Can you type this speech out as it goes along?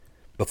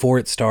Before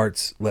it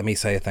starts, let me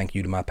say a thank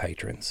you to my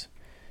patrons.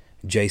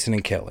 Jason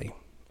and Kelly,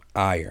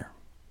 Ayer,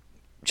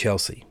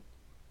 Chelsea,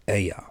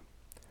 Aya,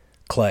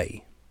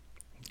 Clay,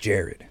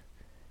 Jared,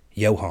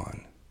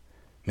 Johan,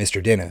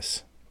 Mr.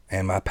 Dennis,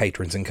 and my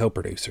patrons and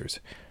co-producers,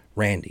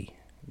 Randy,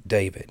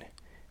 David,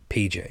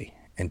 PJ,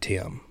 and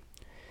Tim.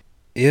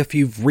 If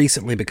you've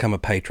recently become a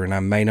patron, I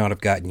may not have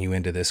gotten you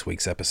into this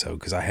week's episode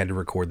because I had to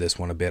record this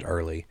one a bit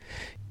early.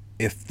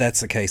 If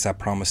that's the case, I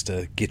promise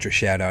to get your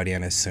shout out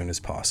in as soon as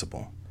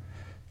possible.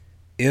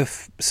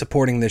 If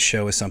supporting this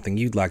show is something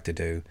you'd like to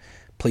do,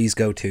 please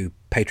go to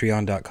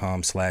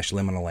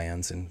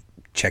patreon.com/liminalands and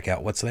check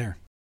out what's there.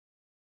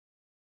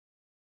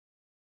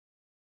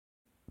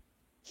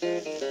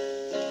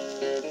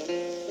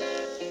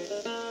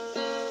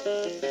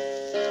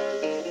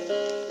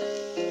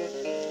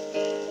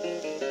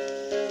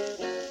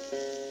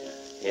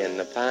 In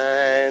the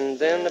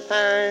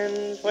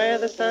pines, where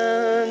the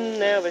sun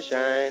never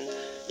shines,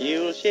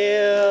 you'll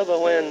shiver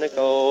when the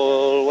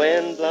cold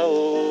wind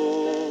blows.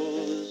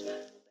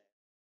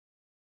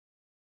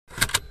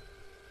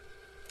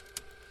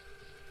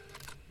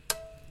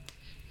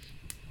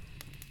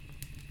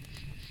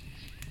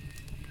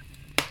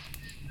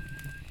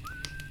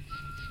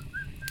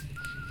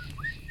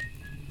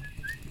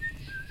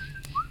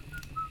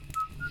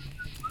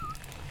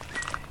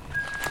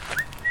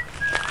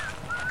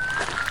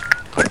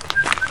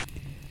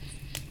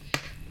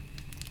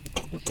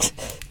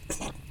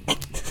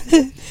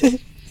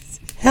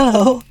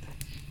 Hello.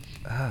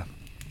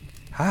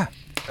 Hi.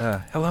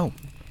 Hello.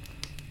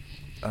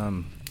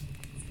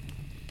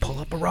 Pull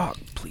up a rock.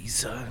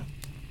 Please,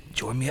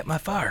 join me at my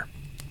fire.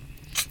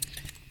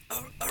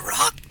 A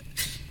rock?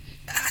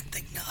 I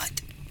think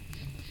not.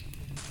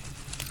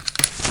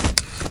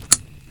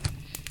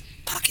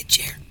 Pocket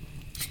chair.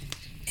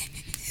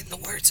 In the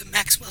words of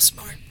Maxwell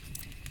Smart.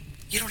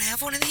 You don't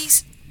have one of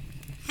these?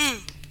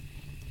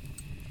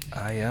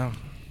 I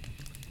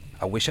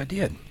wish I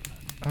did.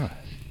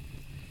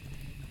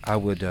 I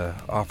would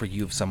offer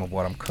you some of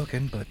what I'm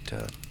cooking, but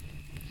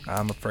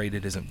I'm afraid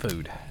it isn't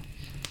food.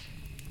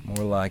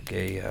 More like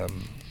a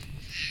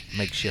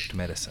makeshift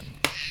medicine.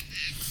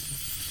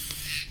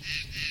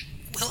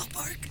 Willow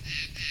bark?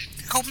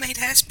 Homemade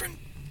aspirin?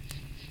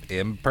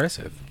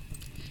 Impressive.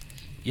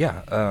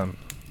 Yeah, I'm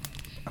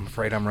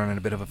afraid I'm running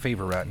a bit of a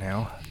fever right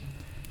now,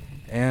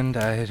 and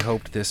I had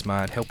hoped this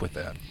might help with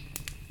that.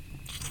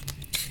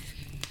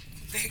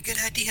 Very good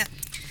idea.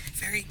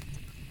 Very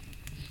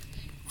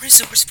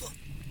resourceful.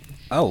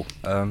 Oh,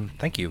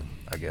 thank you,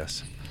 I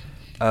guess.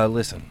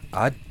 Listen,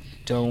 I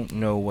don't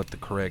know what the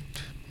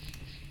correct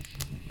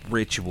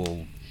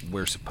ritual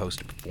we're supposed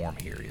to perform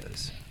here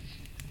is.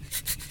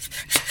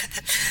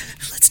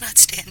 Let's not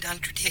stand on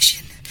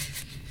tradition.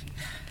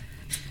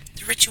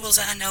 The rituals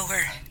I know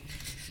are,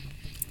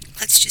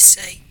 let's just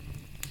say,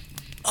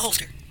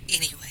 older,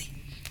 anyway.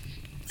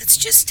 Let's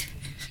just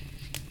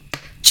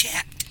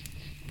chat.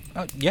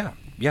 Yeah,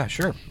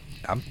 sure.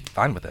 I'm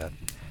fine with that.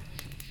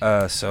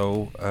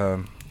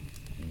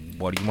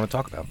 What do you want to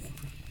talk about?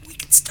 We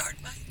could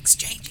start by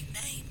exchanging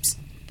names.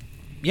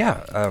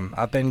 Yeah,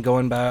 I've been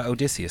going by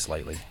Odysseus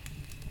lately.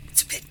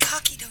 It's a bit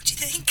cocky, don't you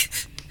think?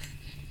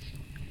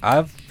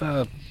 I've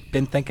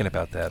been thinking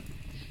about that.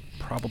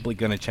 Probably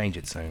gonna change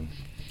it soon.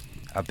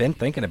 I've been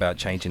thinking about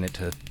changing it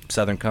to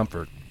Southern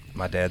Comfort,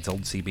 my dad's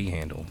old CB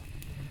handle.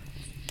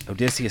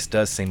 Odysseus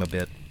does seem a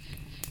bit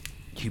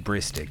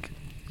hubristic,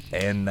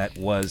 and that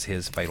was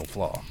his fatal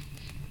flaw.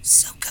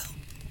 Soko.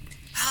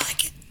 I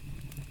like it.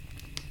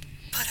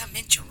 But I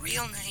meant your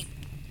real name.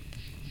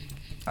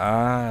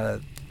 I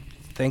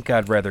think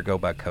I'd rather go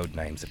by code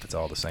names if it's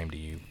all the same to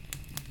you.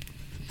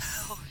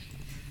 Oh,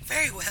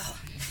 very well,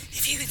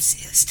 if you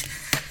insist.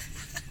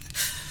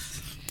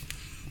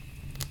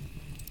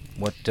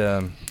 What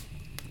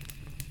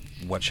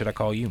should I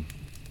call you?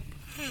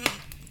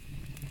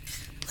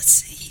 Let's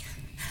see.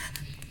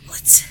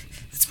 Let's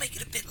make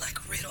it a bit like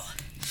a riddle.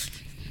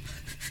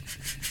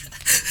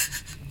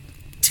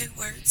 2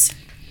 words.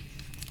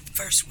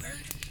 First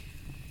word,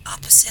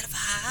 opposite of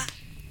high.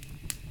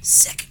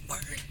 Second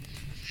word,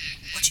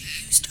 what you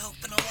use to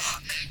open a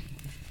lock.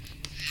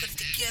 Put it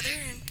together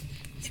and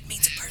it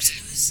means a person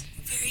who is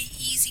very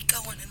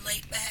easygoing and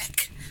laid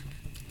back.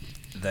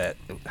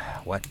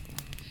 What?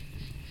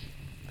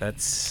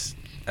 That's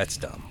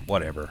dumb.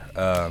 Whatever.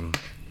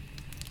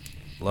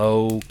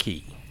 Low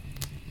key.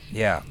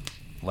 Yeah,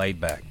 laid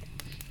back.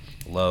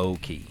 Low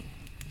key.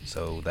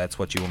 So that's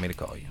what you want me to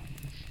call you.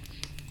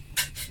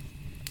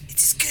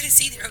 It's as good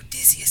as either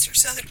Odysseus or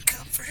Southern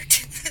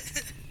Comfort.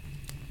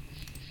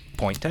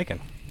 Point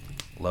taken.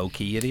 Low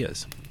key it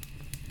is.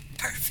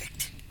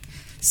 Perfect.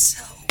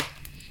 So,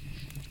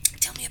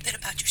 tell me a bit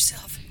about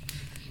yourself.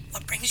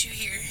 What brings you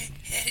here,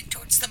 headed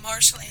towards the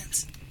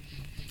marshlands?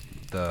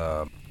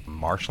 The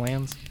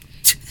marshlands?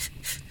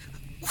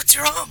 What's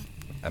wrong?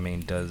 I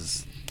mean,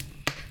 does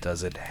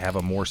it have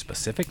a more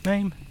specific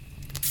name?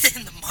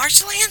 Than the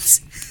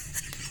marshlands?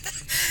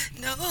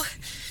 No,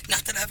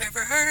 not that I've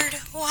ever heard.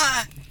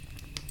 Why?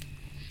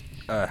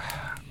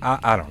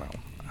 I don't know.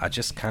 I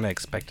just kind of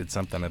expected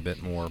something a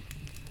bit more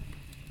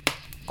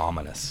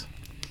ominous.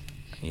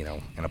 In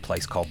a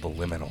place called the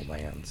Liminal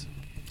Lands.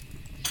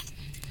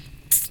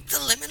 The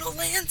liminal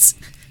lands?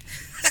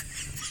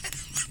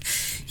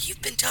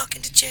 You've been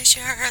talking to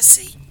Cheshire, I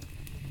see.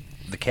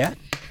 The cat?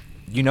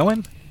 You know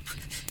him?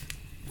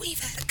 We've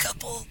had a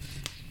couple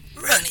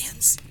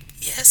run-ins,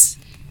 yes?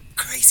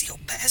 Crazy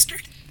old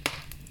bastard.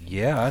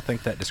 Yeah, I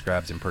think that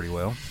describes him pretty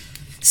well.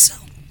 So,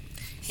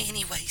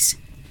 anyways,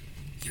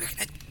 you were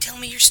gonna tell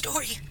me your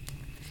story.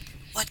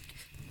 What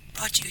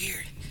brought you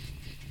here?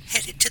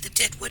 Headed to the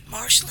Deadwood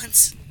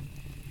Marshlands?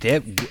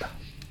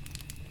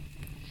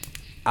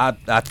 I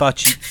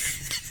thought you...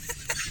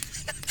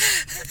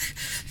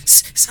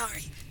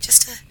 Sorry,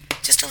 just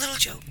a little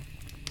joke.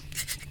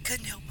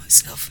 Couldn't help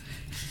myself.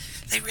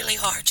 They really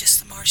are just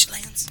the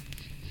marshlands.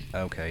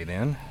 Okay,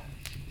 then.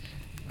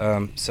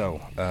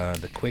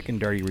 The quick and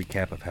dirty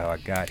recap of how I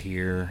got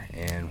here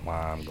and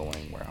why I'm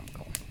going where I'm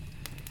going.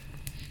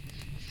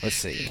 Let's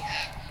see.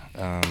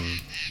 I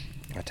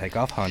take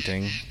off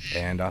hunting,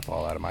 and I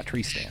fall out of my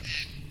tree stand.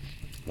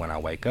 When I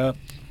wake up,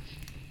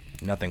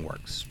 nothing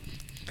works.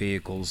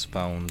 Vehicles,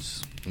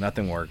 phones,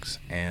 nothing works,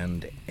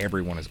 and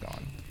everyone is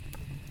gone.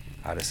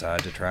 I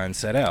decide to try and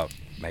set out,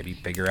 maybe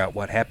figure out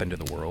what happened to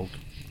the world,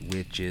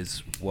 which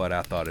is what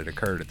I thought had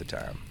occurred at the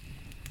time.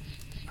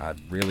 I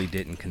really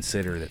didn't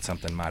consider that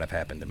something might have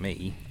happened to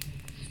me.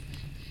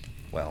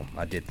 Well,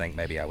 I did think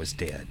maybe I was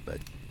dead, but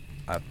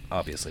I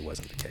obviously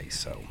wasn't the case,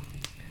 so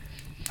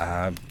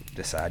I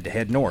decided to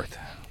head north,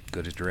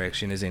 good as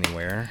direction as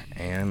anywhere,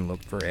 and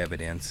look for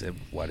evidence of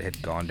what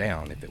had gone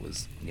down, if it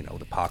was, the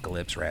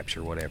apocalypse,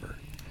 rapture, whatever.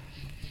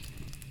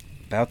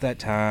 About that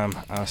time,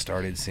 I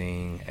started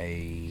seeing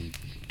a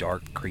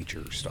dark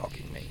creature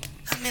stalking me.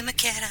 A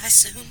mimicat, I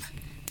assume.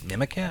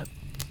 Mimicat?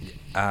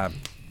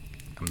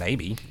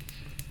 Maybe.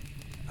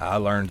 I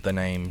learned the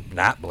name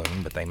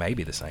Nightbloom, but they may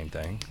be the same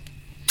thing.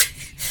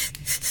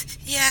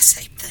 Yeah,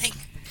 same thing.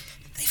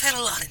 They've had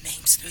a lot of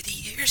names through the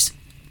years.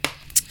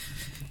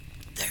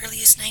 The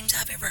earliest names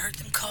I've ever heard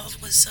them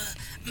called was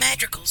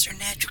madrigals or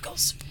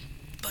nadrigals.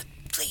 But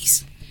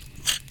please,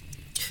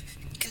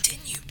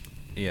 continue.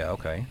 Yeah,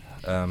 okay.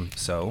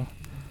 So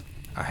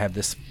I have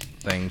this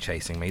thing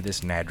chasing me,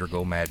 this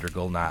madrigal,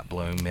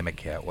 Nightbloom,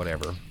 Mimicat,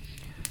 whatever.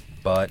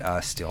 But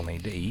I still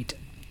need to eat.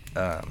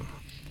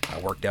 I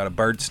worked out a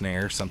bird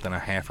snare, something I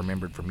half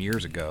remembered from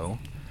years ago.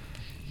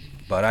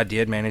 But I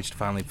did manage to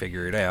finally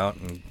figure it out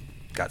and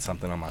got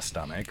something on my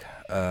stomach.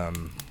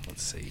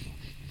 Let's see.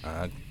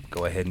 I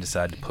go ahead and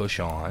decide to push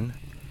on.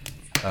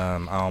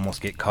 I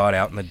almost get caught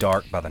out in the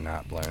dark by the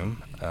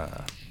Nightbloom.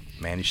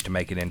 Managed to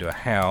make it into a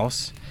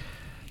house,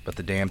 but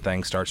the damn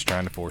thing starts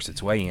trying to force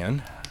its way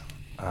in.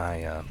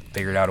 I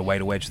figured out a way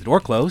to wedge the door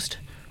closed,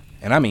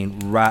 and I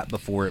mean right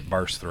before it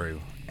burst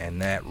through,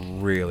 and that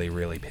really,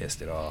 really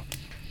pissed it off.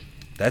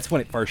 That's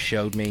when it first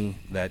showed me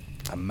that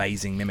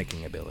amazing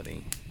mimicking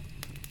ability.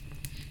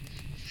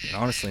 And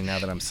honestly, now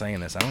that I'm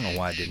saying this, I don't know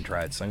why I didn't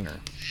try it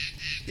sooner.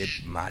 It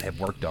might have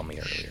worked on me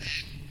earlier.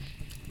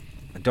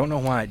 I don't know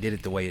why it did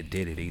it the way it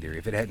did it either.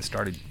 If it hadn't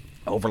started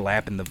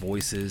overlapping the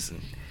voices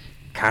and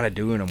kind of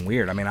doing them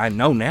weird. I mean, I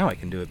know now I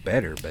can do it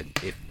better, but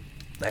if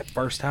that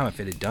first time, if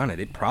it had done it,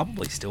 it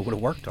probably still would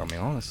have worked on me,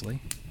 honestly.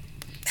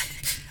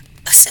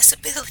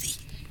 Accessibility.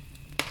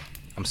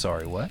 I'm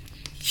sorry, what?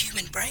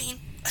 Human brain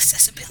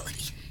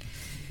accessibility.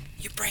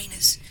 Your brain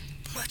is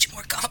much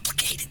more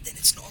complicated than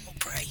its normal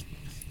prey.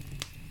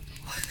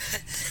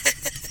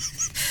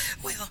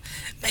 Well,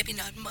 maybe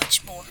not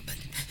much more, but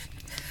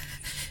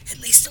at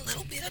least a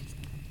little bit.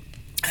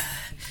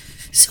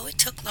 So it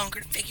took longer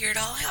to figure it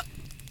all out.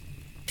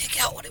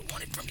 Pick out what it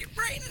wanted from your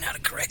brain and how to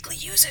correctly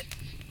use it.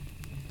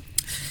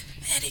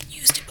 And it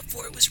used it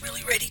before it was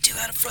really ready to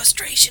out of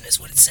frustration, is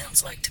what it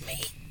sounds like to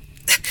me.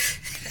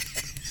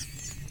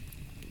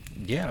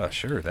 Yeah,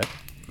 sure, that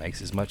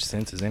makes as much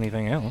sense as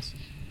anything else.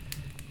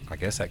 I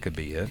guess that could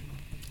be it.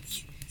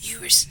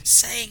 You were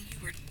saying you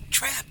were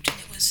trapped and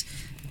it was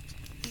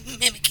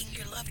mimicking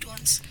your loved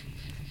ones.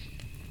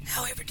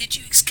 However, did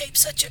you escape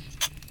such a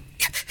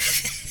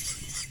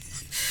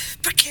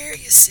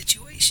precarious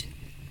situation?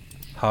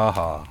 Ha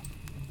ha.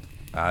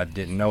 I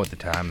didn't know at the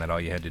time that all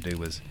you had to do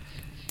was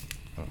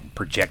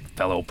project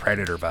fellow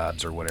predator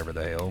vibes or whatever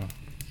the hell.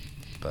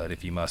 But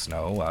if you must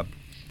know, I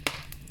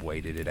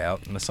waited it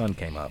out and the sun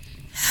came up.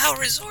 How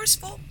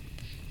resourceful.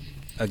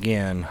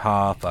 Again,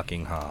 ha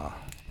fucking ha.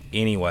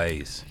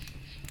 Anyways,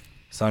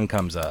 sun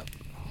comes up.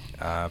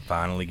 I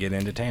finally get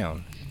into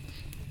town.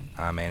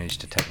 I manage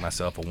to take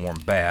myself a warm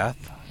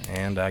bath,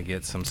 and I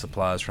get some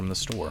supplies from the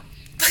store.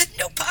 But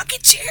no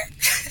pocket chair.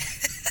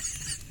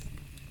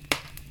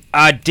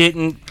 I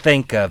didn't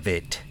think of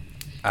it.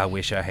 I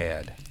wish I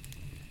had.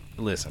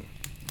 Listen,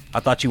 I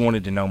thought you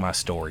wanted to know my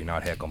story,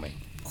 not heckle me.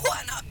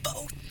 Why not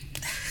both?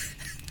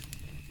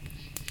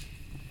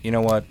 You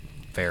know what?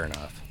 Fair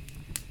enough.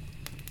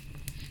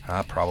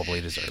 I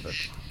probably deserve it.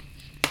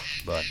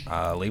 But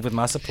I leave with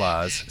my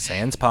supplies,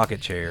 sans pocket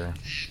chair,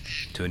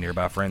 to a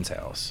nearby friend's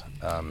house.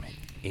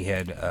 He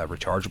had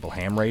rechargeable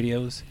ham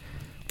radios,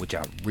 which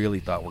I really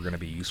thought were going to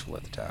be useful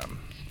at the time.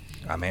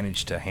 I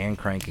managed to hand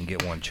crank and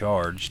get one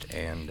charged,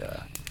 and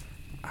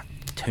I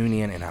tune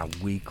in and I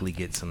weakly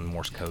get some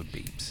Morse code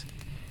beeps.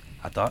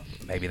 I thought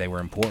maybe they were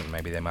important.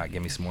 Maybe they might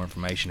give me some more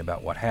information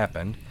about what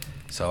happened.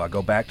 So I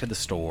go back to the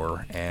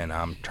store, and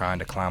I'm trying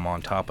to climb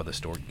on top of the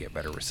store to get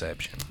better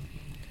reception.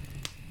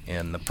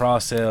 In the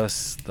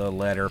process, the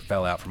letter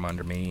fell out from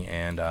under me,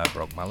 and I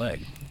broke my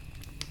leg.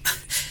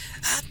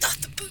 I thought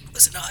the boot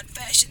was an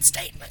odd-fashioned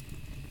statement.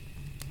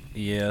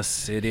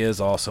 Yes, it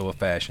is also a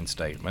fashion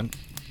statement,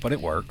 but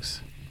it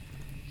works.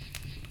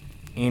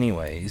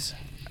 Anyways,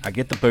 I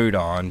get the boot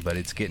on, but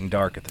it's getting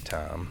dark at the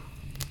time.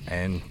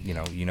 And,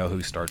 you know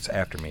who starts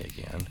after me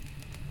again.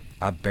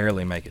 I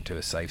barely make it to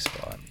a safe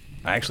spot.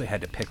 I actually had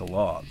to pick a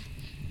lock,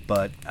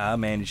 but I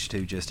managed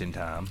to just in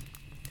time.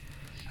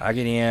 I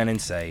get in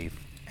and safe,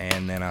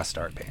 and then I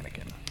start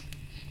panicking.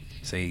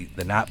 See,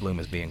 the night bloom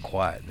is being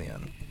quiet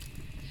then,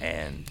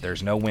 and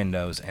there's no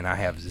windows, and I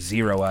have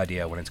zero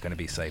idea when it's going to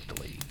be safe to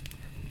leave.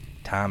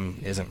 Time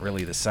isn't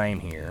really the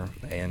same here,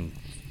 and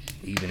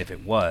even if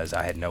it was,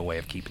 I had no way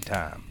of keeping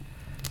time.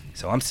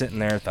 So I'm sitting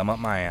there, thumb up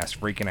my ass,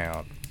 freaking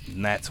out.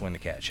 And that's when the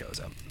cat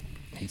shows up.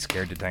 He's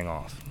scared to dang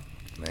off.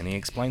 And then he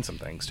explains some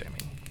things to me.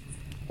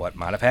 What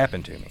might have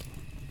happened to me.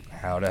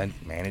 How to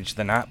manage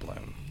the night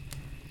bloom.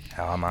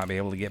 How I might be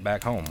able to get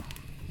back home.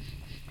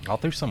 All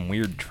through some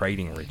weird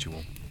trading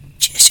ritual.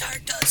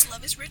 Cheshire does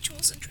love his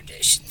rituals and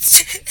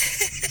traditions.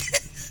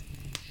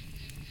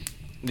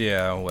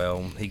 Yeah,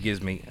 well, he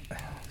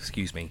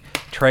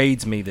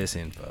trades me this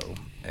info.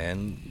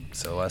 And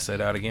so I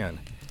set out again.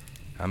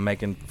 I'm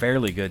making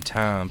fairly good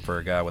time for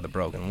a guy with a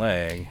broken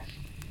leg.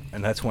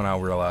 And that's when I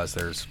realized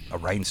there's a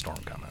rainstorm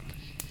coming.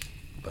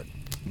 But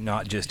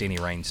not just any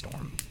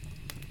rainstorm.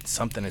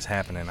 Something is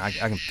happening. I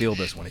can feel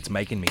this one. It's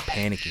making me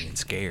panicky and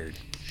scared.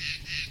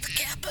 The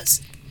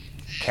Kappas.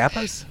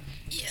 Kappas?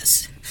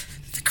 Yes.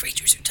 The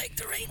creatures who take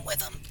the rain with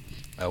them.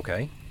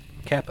 Okay.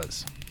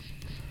 Kappas.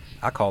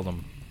 I call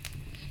them...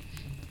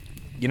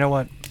 You know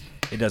what?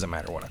 It doesn't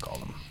matter what I call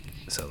them.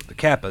 So the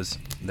Kappas,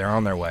 they're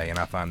on their way, and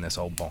I find this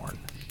old barn.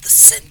 The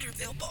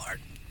Cinderville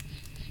barn.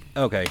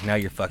 Okay, now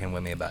you're fucking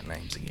with me about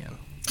names again.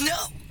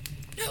 No.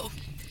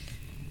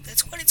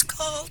 That's what it's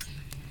called.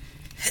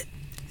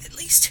 At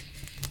least,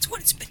 it's what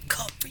it's been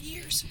called for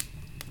years.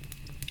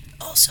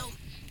 Also,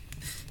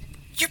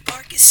 your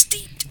bark is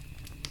steeped.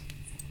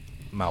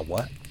 My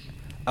what?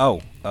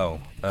 Oh,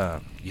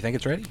 you think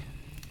it's ready?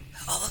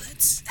 Oh,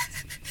 that's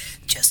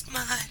just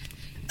my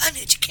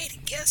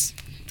uneducated guess.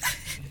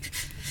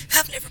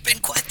 I've never been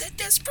quite that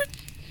desperate.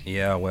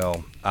 Yeah,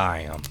 well, I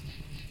am.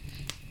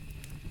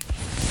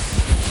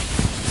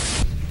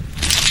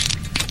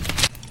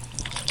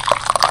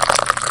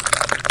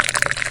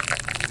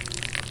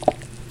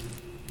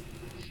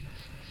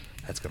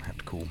 That's gonna have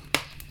to cool.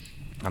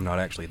 I'm not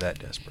actually that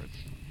desperate.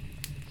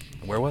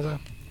 Where was I?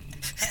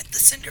 At the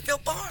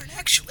Cinderville barn,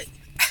 actually.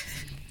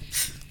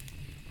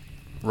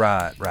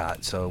 Right.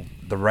 So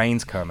the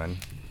rain's coming.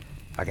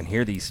 I can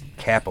hear these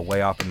Kappa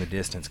way off in the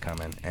distance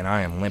coming, and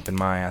I am limping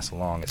my ass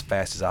along as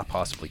fast as I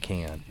possibly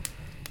can.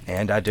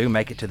 And I do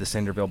make it to the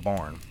Cinderville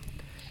barn.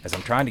 As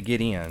I'm trying to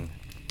get in,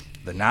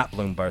 the night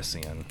bloom bursts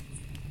in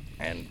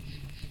and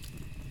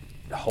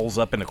holes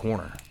up in the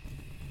corner.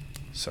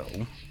 So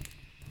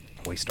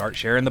we start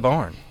sharing the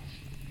barn.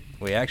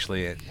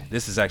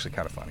 This is actually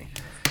kind of funny.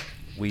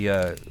 We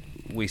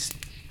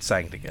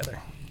sang together.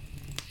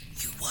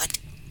 You what?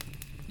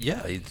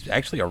 Yeah, he's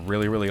actually a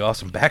really, really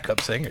awesome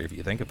backup singer if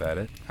you think about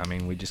it. I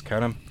mean, we just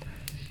kind of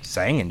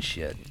sang and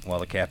shit while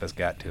the Kappas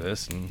got to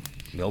us and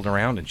milled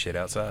around and shit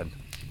outside.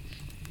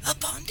 A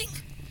bonding?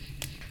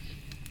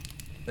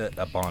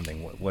 A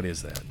bonding? What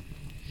is that?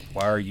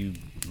 Why are you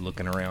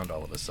looking around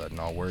all of a sudden,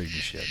 all worried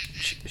and shit?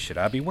 Should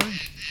I be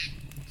worried?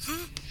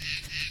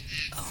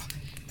 Oh.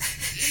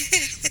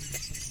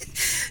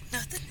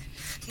 Nothing.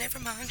 Never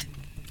mind.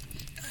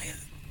 I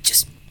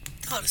just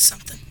thought of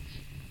something.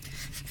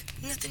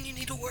 Nothing you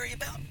need to worry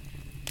about.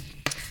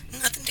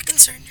 Nothing to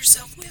concern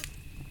yourself with.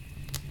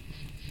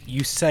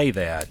 You say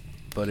that,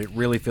 but it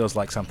really feels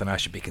like something I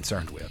should be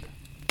concerned with.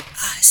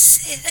 I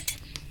said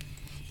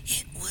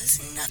it was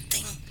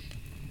nothing.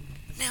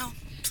 Now,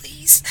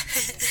 please,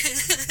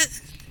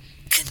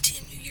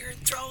 continue your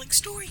enthralling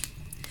story,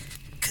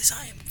 because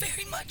I am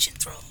very much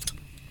enthralled.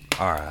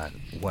 Alright,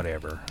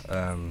 whatever.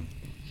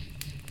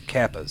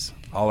 Kappas,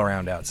 all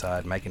around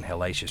outside, making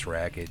hellacious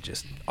racket,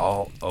 just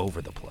all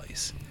over the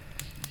place.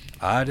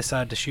 I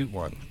decide to shoot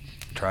one.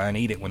 Try and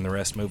eat it when the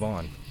rest move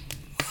on.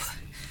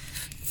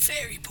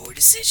 Very poor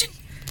decision.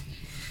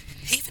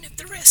 Even if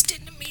the rest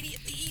didn't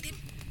immediately eat him.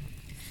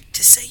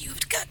 To say you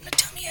had gotten a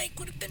tummy ache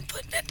would have been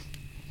putting it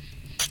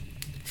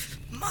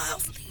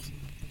mildly.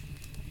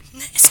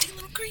 Nasty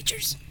little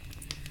creatures.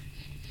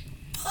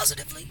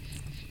 Positively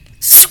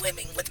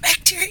swimming with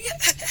bacteria.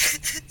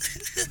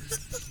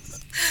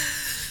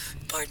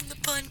 Pardon the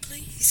pun,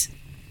 please.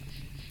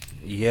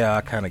 Yeah,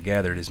 I kind of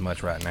gathered as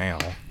much right now.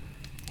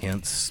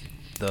 Hence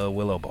the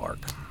willow bark.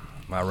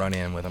 My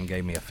run-in with them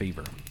gave me a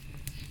fever.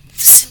 If the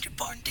cinder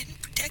barn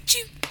didn't protect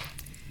you,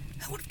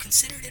 I would have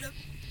considered it a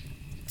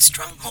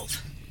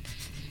stronghold.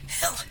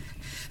 Well,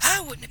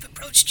 I wouldn't have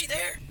approached you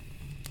there.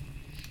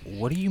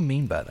 What do you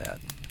mean by that?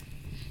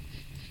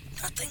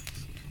 Nothing.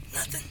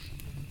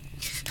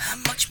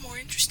 I'm much more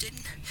interested in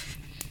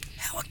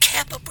how a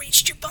Kappa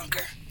breached your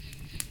bunker.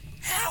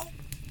 How?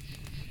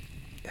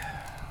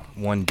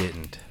 One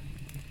didn't.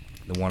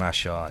 The one I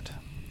shot.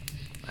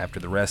 After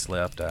the rest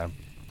left, I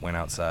went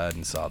outside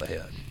and saw the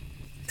head.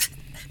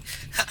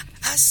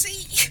 I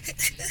see.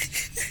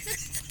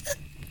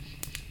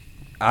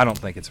 I don't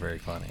think it's very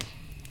funny.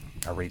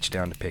 I reached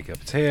down to pick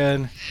up its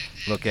head,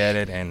 look at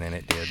it, and then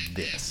it did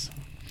this.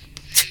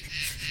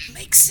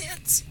 Makes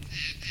sense.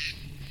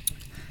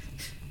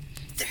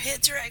 Their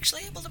heads are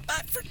actually able to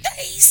bite for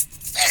days.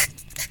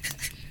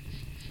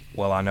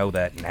 Well, I know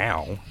that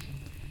now.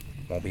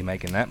 Won't be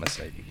making that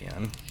mistake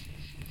again.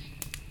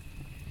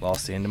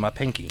 Lost the end of my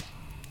pinky,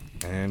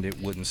 and it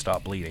wouldn't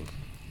stop bleeding.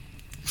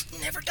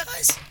 Never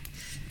does.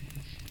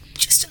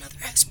 Just another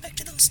aspect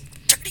of those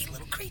dirty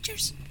little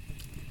creatures.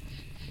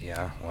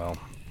 Yeah, well,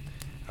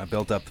 I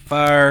built up the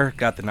fire,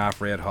 got the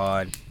knife red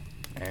hot,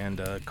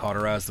 and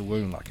cauterized the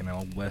wound like an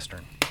old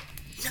western.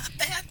 Not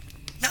bad.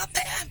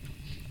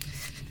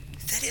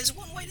 That is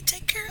one way to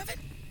take care of it.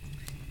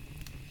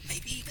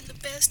 Maybe even the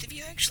best if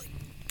you actually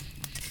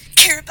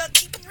care about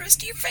keeping the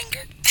rest of your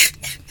finger.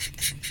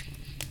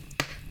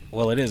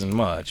 Well, it isn't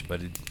much,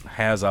 but it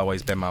has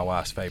always been my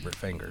wife's favorite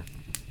finger.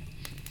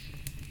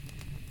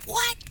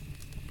 What?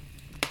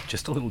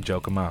 Just a little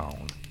joke of my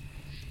own.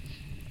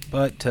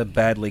 But to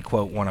badly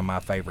quote one of my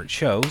favorite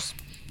shows,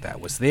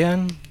 that was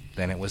then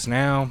it was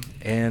now,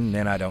 and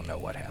then I don't know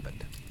what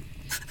happened.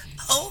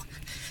 Oh,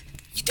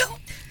 you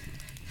don't?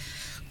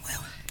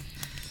 Well,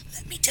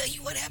 let me tell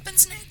you what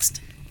happens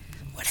next.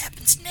 What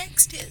happens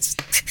next is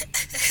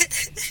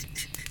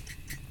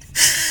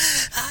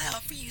I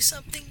offer you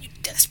something you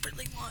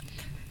desperately want,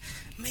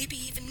 maybe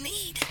even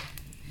need,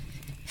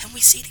 and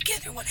we see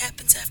together what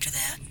happens after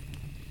that.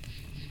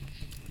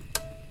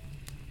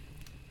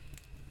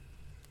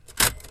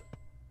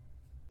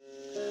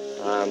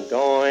 I'm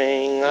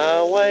going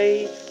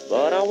away,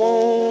 but I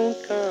won't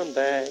come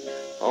back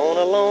on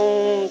a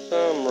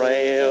lonesome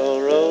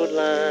railroad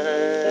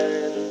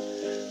line.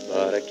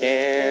 But I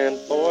can't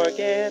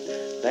forget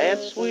that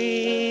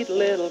sweet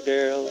little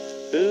girl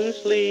who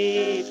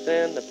sleeps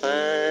in the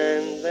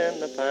pines,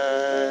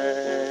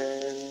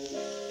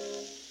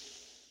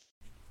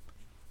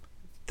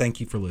 Thank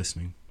you for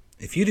listening.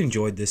 If you'd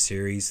enjoyed this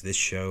series, this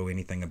show,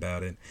 anything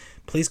about it,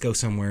 please go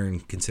somewhere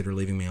and consider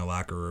leaving me a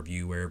like or a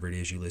review wherever it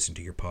is you listen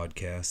to your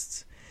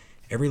podcasts.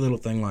 Every little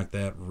thing like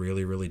that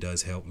really, really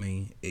does help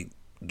me. It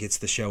gets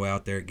the show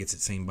out there, it gets it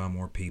seen by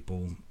more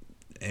people,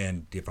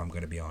 and if I'm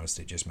going to be honest,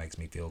 it just makes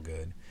me feel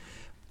good.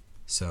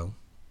 So,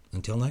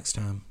 until next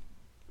time,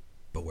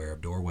 beware of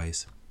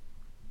doorways.